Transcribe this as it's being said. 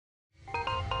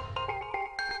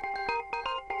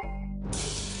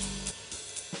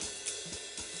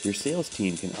Your sales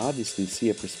team can obviously see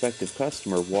a prospective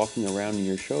customer walking around in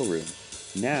your showroom.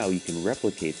 Now you can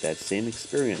replicate that same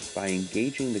experience by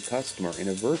engaging the customer in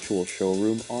a virtual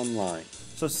showroom online.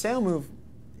 So SaleMove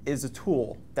is a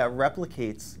tool that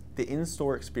replicates the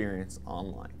in-store experience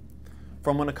online.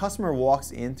 From when a customer walks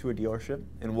into a dealership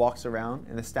and walks around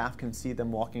and the staff can see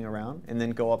them walking around and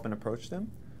then go up and approach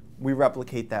them, we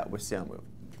replicate that with SaleMove.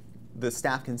 The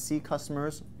staff can see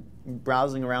customers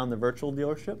browsing around the virtual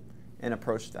dealership and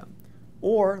approach them.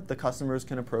 Or the customers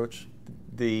can approach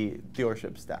the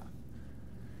dealership staff.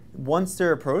 Once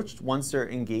they're approached, once they're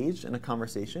engaged in a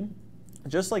conversation,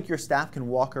 just like your staff can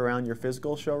walk around your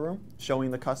physical showroom,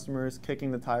 showing the customers,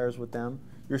 kicking the tires with them,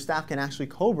 your staff can actually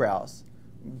co-browse,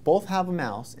 both have a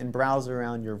mouse, and browse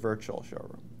around your virtual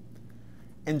showroom.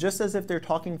 And just as if they're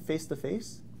talking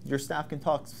face-to-face, your staff can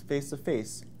talk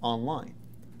face-to-face online.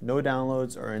 No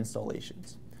downloads or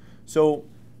installations. So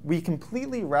we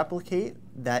completely replicate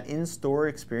that in-store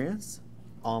experience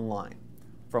online.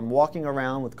 From walking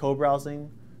around with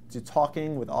co-browsing, to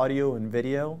talking with audio and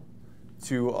video,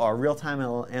 to our real-time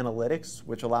analytics,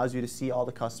 which allows you to see all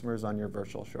the customers on your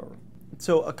virtual showroom.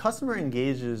 So a customer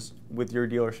engages with your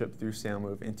dealership through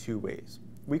SaleMove in two ways.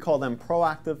 We call them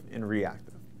proactive and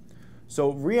reactive.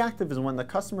 So reactive is when the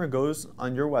customer goes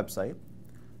on your website,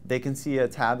 they can see a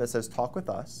tab that says Talk with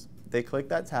Us. They click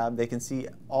that tab, they can see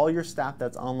all your staff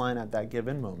that's online at that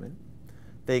given moment.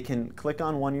 They can click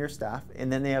on one of your staff,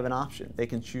 and then they have an option. They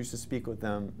can choose to speak with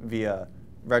them via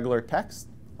regular text,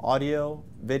 audio,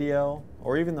 video,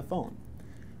 or even the phone.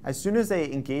 As soon as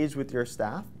they engage with your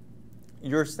staff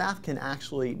can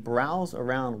actually browse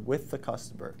around with the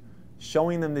customer,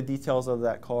 showing them the details of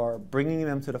that car, bringing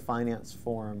them to the finance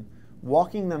form,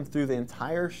 walking them through the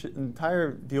entire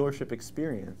dealership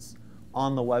experience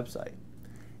on the website.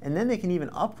 And then they can even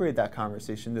upgrade that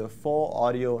conversation to a full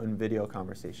audio and video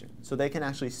conversation. So they can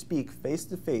actually speak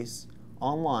face-to-face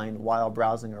online while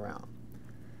browsing around.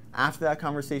 After that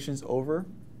conversation's over,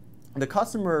 the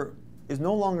customer is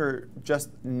no longer just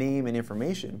name and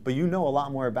information, but you know a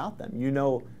lot more about them. You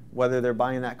know whether they're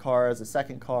buying that car as a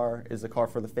second car, is a car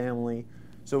for the family.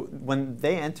 So when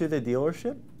they enter the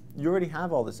dealership, you already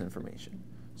have all this information.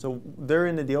 So they're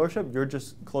in the dealership, you're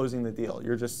just closing the deal.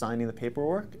 You're just signing the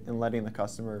paperwork and letting the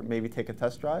customer maybe take a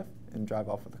test drive and drive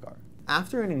off with the car.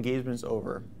 After an engagement's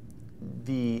over,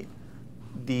 the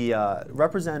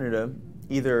representative,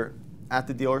 either at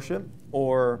the dealership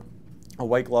or a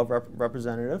white glove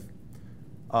representative,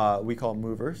 we call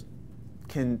movers,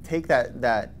 can take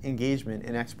that engagement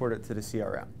and export it to the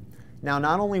CRM. Now,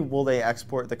 not only will they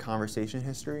export the conversation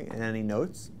history and any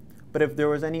notes, but if there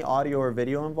was any audio or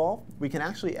video involved, we can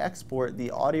actually export the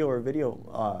audio or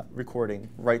video recording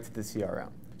right to the CRM.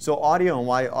 So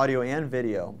audio and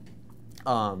video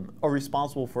are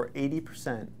responsible for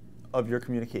 80% of your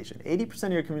communication. 80%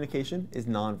 of your communication is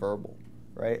nonverbal,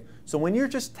 right? So when you're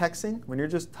just texting, when you're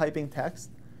just typing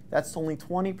text, that's only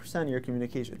 20% of your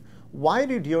communication. Why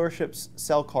do dealerships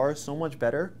sell cars so much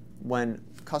better when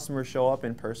customers show up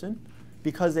in person?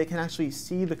 Because they can actually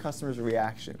see the customer's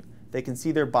reaction. They can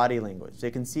see their body language.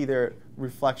 They can see their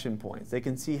reflection points. They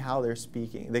can see how they're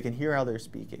speaking. They can hear how they're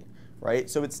speaking, right?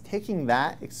 So it's taking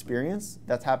that experience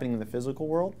that's happening in the physical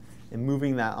world and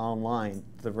moving that online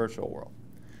to the virtual world.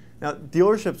 Now,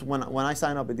 dealerships, when I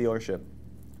sign up a dealership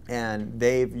and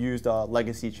they've used a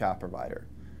legacy chat provider,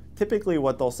 typically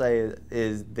what they'll say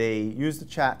is they use the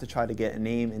chat to try to get a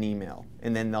name and email,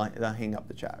 and then they'll hang up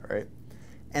the chat, right?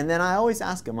 And then I always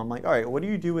ask them, I'm like, all right, what do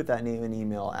you do with that name and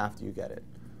email after you get it?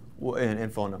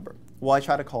 And phone number. Well, I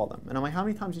try to call them. And I'm like, how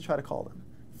many times do you try to call them?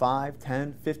 5,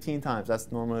 10, 15 times.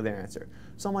 That's normally their answer.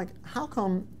 So I'm like, how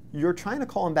come you're trying to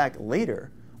call them back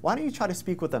later? Why don't you try to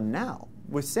speak with them now?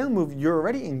 With SaleMove, you're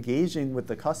already engaging with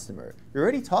the customer. You're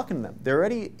already talking to them. They're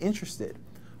already interested.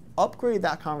 Upgrade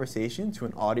that conversation to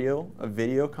an audio, a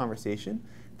video conversation.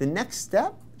 The next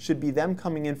step should be them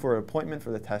coming in for an appointment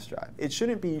for the test drive. It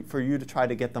shouldn't be for you to try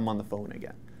to get them on the phone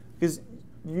again. Because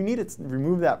you need to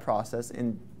remove that process,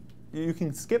 and you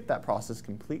can skip that process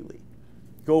completely.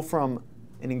 Go from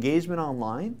an engagement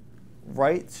online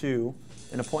right to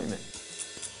an appointment.